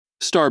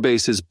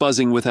Starbase is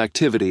buzzing with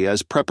activity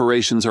as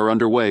preparations are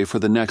underway for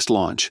the next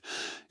launch.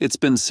 It's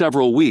been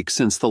several weeks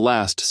since the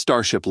last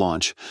Starship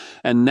launch,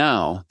 and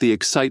now the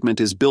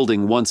excitement is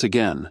building once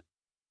again.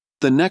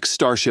 The next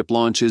Starship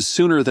launch is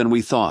sooner than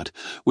we thought,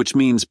 which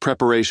means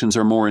preparations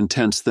are more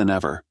intense than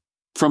ever.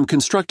 From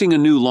constructing a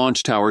new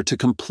launch tower to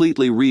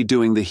completely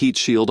redoing the heat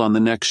shield on the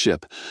next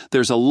ship,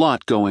 there's a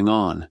lot going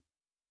on.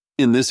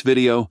 In this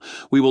video,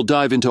 we will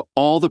dive into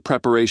all the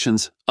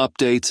preparations,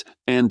 updates,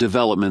 and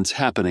developments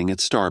happening at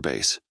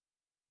Starbase.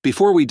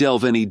 Before we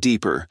delve any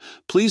deeper,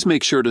 please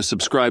make sure to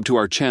subscribe to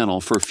our channel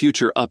for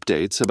future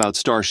updates about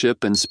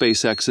Starship and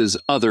SpaceX's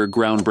other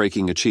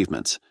groundbreaking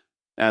achievements.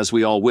 As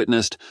we all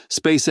witnessed,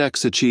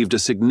 SpaceX achieved a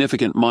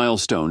significant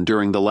milestone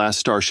during the last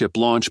Starship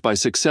launch by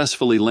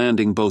successfully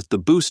landing both the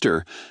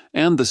booster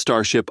and the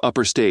Starship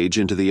upper stage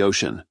into the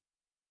ocean.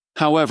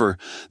 However,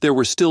 there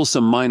were still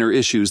some minor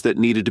issues that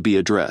needed to be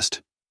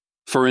addressed.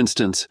 For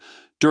instance,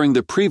 during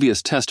the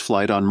previous test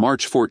flight on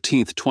March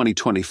 14,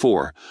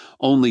 2024,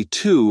 only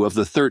 2 of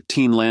the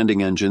 13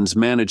 landing engines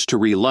managed to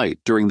relight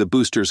during the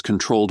booster's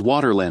controlled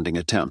water landing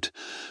attempt,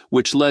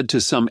 which led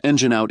to some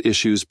engine-out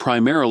issues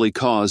primarily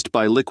caused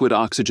by liquid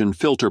oxygen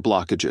filter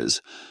blockages.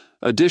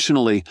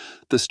 Additionally,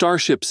 the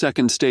Starship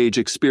second stage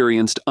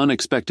experienced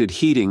unexpected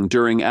heating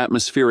during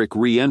atmospheric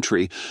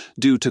reentry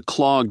due to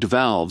clogged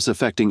valves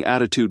affecting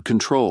attitude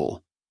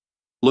control.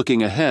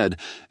 Looking ahead,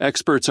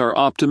 experts are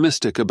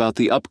optimistic about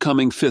the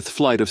upcoming 5th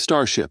flight of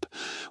Starship,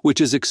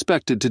 which is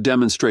expected to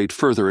demonstrate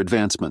further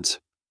advancements.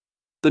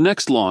 The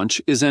next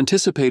launch is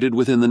anticipated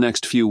within the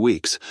next few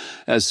weeks,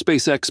 as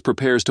SpaceX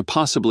prepares to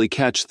possibly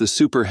catch the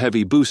Super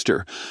Heavy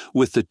booster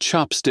with the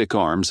chopstick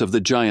arms of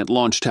the giant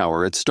launch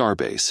tower at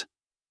Starbase.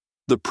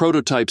 The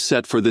prototypes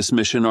set for this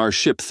mission are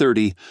Ship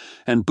 30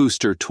 and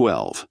Booster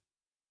 12.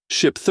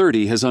 Ship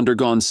 30 has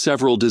undergone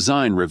several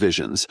design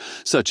revisions,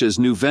 such as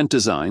new vent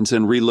designs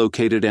and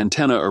relocated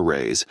antenna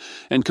arrays,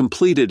 and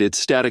completed its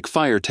static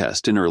fire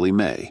test in early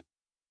May.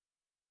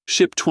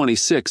 Ship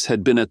 26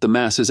 had been at the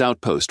Mass's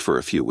outpost for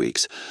a few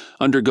weeks,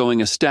 undergoing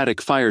a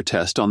static fire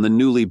test on the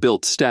newly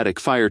built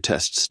static fire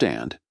test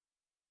stand.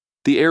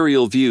 The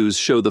aerial views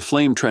show the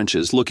flame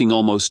trenches looking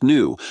almost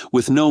new,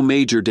 with no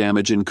major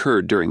damage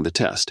incurred during the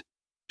test.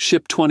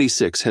 Ship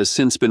 26 has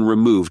since been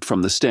removed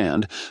from the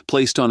stand,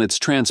 placed on its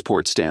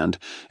transport stand,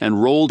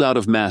 and rolled out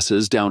of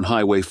Mass's down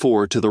Highway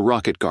 4 to the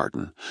Rocket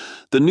Garden.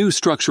 The new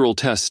structural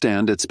test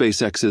stand at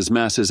SpaceX's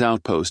Mass's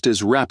outpost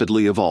is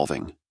rapidly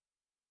evolving.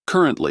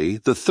 Currently,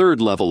 the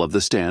 3rd level of the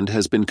stand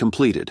has been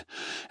completed,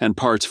 and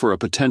parts for a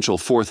potential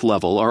 4th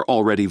level are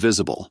already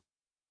visible.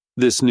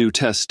 This new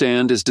test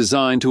stand is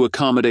designed to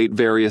accommodate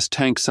various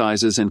tank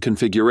sizes and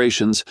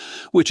configurations,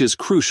 which is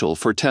crucial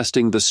for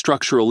testing the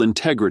structural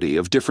integrity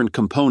of different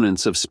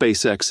components of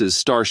SpaceX's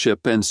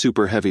Starship and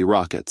Super Heavy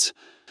rockets.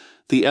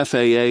 The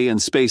FAA and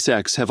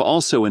SpaceX have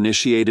also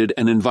initiated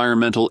an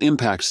environmental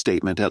impact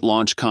statement at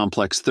Launch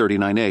Complex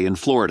 39A in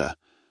Florida.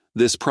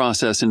 This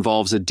process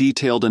involves a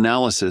detailed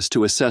analysis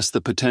to assess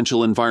the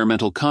potential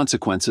environmental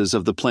consequences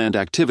of the planned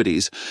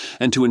activities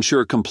and to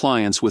ensure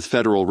compliance with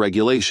federal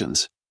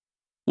regulations.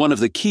 One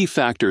of the key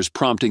factors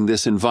prompting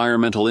this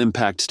environmental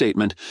impact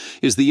statement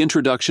is the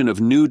introduction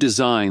of new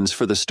designs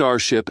for the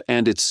Starship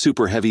and its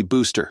Super Heavy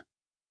booster.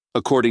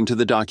 According to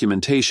the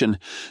documentation,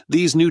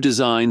 these new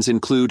designs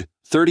include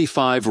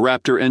 35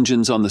 Raptor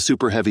engines on the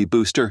Super Heavy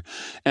booster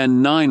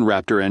and 9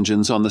 Raptor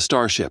engines on the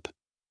Starship.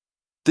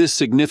 This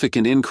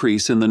significant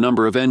increase in the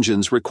number of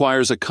engines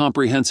requires a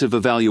comprehensive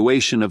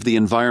evaluation of the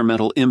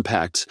environmental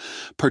impacts,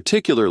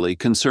 particularly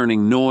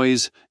concerning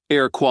noise,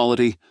 air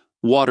quality,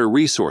 water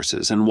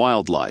resources, and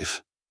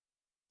wildlife.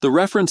 The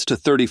reference to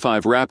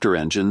 35 Raptor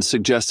engines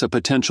suggests a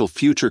potential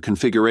future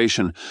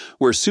configuration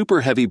where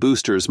Super Heavy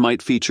boosters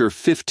might feature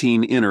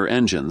 15 inner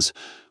engines,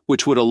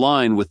 which would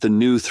align with the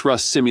new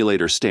thrust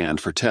simulator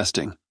stand for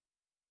testing.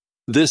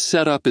 This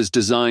setup is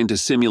designed to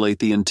simulate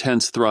the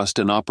intense thrust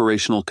and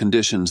operational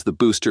conditions the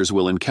boosters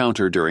will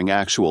encounter during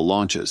actual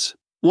launches.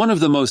 One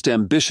of the most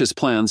ambitious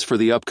plans for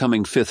the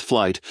upcoming 5th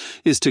flight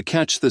is to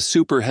catch the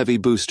Super Heavy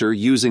booster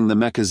using the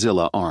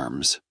Mechazilla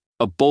arms.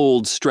 A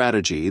bold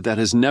strategy that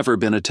has never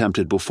been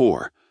attempted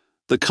before.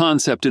 The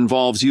concept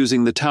involves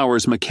using the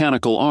tower's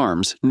mechanical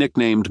arms,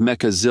 nicknamed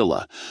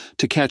Mechazilla,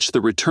 to catch the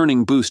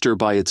returning booster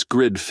by its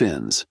grid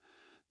fins.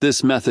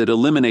 This method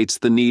eliminates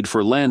the need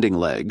for landing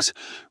legs,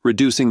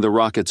 reducing the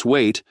rocket's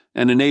weight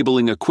and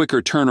enabling a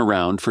quicker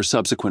turnaround for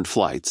subsequent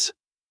flights.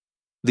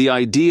 The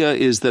idea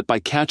is that by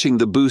catching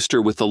the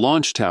booster with the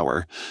launch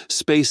tower,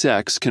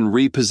 SpaceX can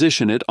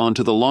reposition it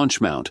onto the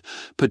launch mount,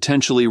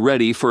 potentially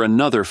ready for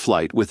another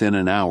flight within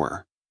an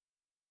hour.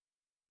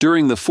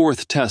 During the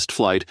 4th test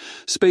flight,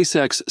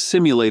 SpaceX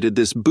simulated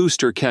this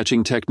booster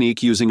catching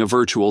technique using a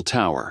virtual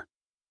tower.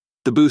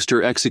 The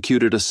booster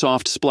executed a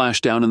soft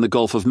splashdown in the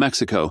Gulf of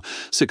Mexico,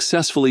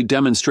 successfully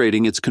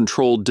demonstrating its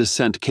controlled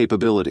descent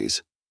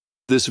capabilities.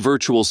 This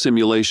virtual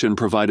simulation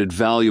provided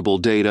valuable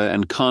data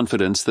and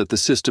confidence that the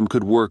system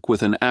could work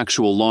with an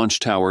actual launch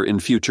tower in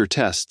future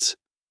tests.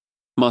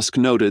 Musk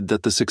noted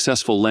that the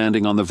successful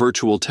landing on the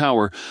virtual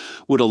tower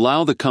would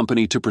allow the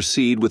company to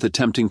proceed with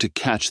attempting to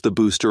catch the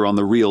booster on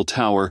the real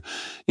tower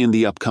in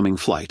the upcoming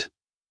flight.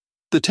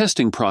 The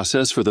testing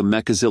process for the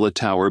Mechazilla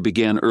tower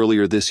began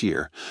earlier this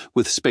year,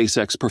 with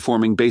SpaceX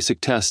performing basic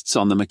tests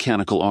on the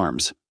mechanical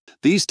arms.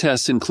 These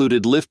tests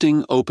included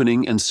lifting,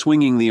 opening, and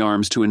swinging the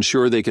arms to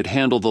ensure they could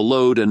handle the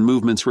load and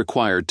movements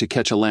required to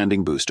catch a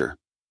landing booster.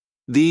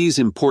 These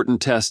important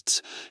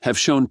tests have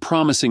shown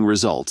promising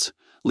results,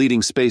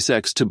 leading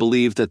SpaceX to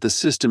believe that the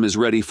system is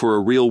ready for a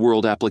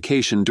real-world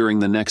application during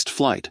the next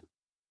flight.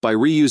 By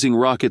reusing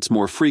rockets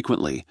more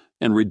frequently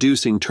and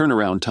reducing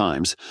turnaround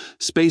times,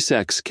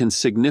 SpaceX can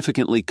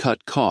significantly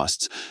cut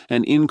costs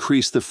and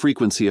increase the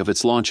frequency of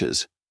its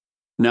launches.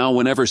 Now,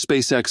 whenever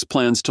SpaceX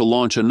plans to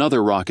launch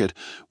another rocket,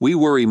 we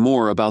worry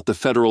more about the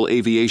Federal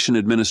Aviation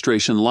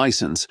Administration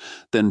license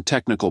than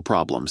technical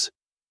problems.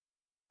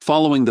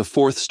 Following the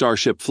fourth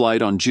Starship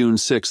flight on June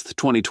 6,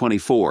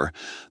 2024,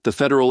 the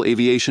Federal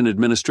Aviation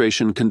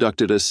Administration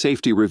conducted a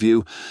safety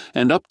review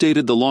and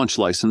updated the launch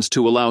license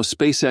to allow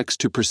SpaceX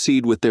to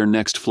proceed with their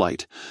next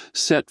flight,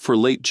 set for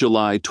late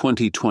July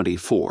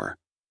 2024.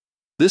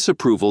 This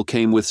approval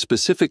came with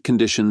specific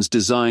conditions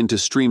designed to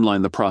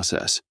streamline the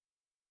process.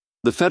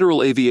 The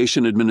Federal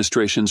Aviation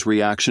Administration's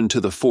reaction to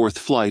the fourth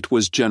flight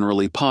was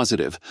generally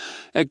positive,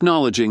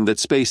 acknowledging that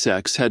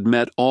SpaceX had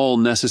met all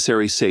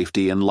necessary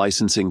safety and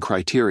licensing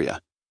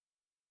criteria.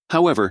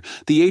 However,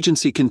 the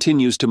agency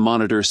continues to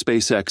monitor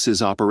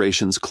SpaceX's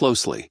operations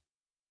closely.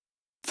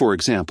 For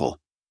example,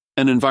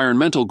 an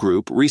environmental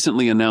group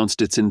recently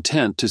announced its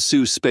intent to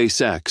sue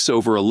SpaceX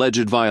over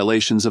alleged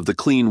violations of the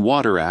Clean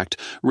Water Act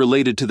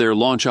related to their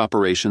launch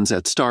operations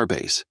at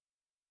Starbase.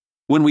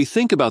 When we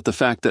think about the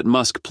fact that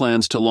Musk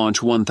plans to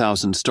launch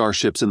 1,000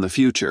 Starships in the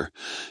future,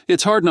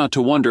 it's hard not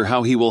to wonder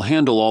how he will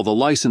handle all the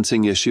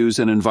licensing issues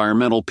and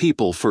environmental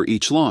people for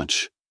each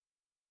launch.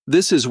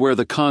 This is where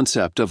the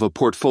concept of a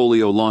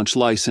portfolio launch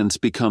license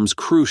becomes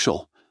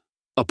crucial.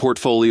 A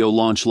portfolio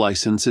launch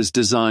license is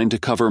designed to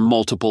cover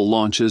multiple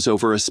launches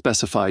over a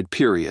specified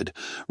period,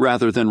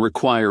 rather than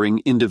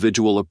requiring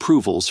individual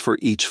approvals for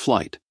each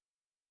flight.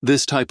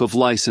 This type of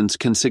license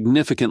can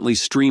significantly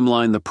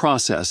streamline the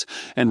process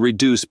and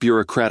reduce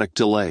bureaucratic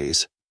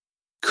delays.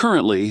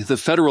 Currently, the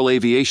Federal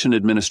Aviation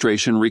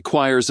Administration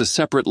requires a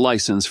separate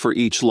license for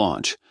each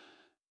launch.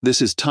 This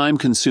is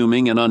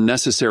time-consuming and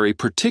unnecessary,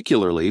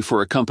 particularly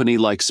for a company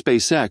like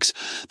SpaceX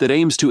that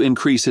aims to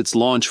increase its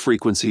launch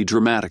frequency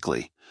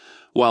dramatically.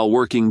 While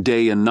working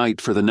day and night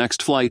for the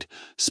next flight,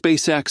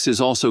 SpaceX is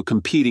also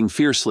competing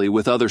fiercely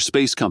with other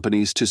space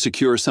companies to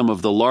secure some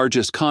of the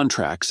largest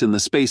contracts in the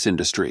space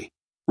industry.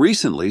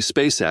 Recently,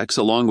 SpaceX,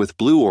 along with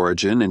Blue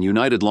Origin and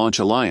United Launch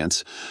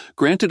Alliance,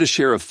 granted a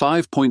share of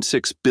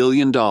 $5.6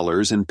 billion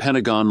in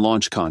Pentagon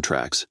launch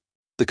contracts.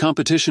 The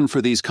competition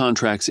for these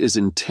contracts is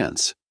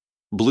intense.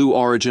 Blue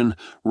Origin,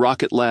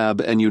 Rocket Lab,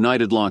 and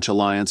United Launch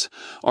Alliance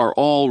are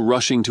all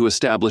rushing to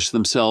establish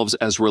themselves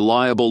as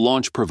reliable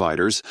launch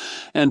providers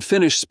and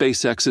finish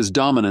SpaceX's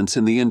dominance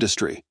in the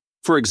industry.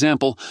 For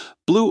example,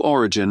 Blue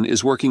Origin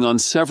is working on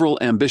several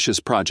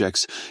ambitious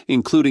projects,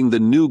 including the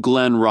New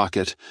Glenn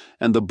rocket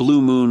and the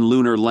Blue Moon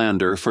lunar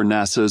lander for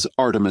NASA's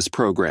Artemis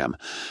program.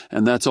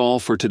 And that's all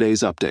for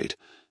today's update.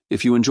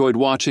 If you enjoyed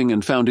watching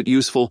and found it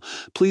useful,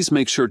 please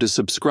make sure to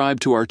subscribe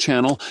to our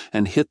channel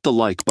and hit the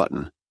like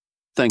button.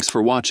 Thanks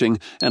for watching,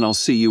 and I'll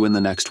see you in the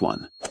next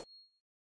one.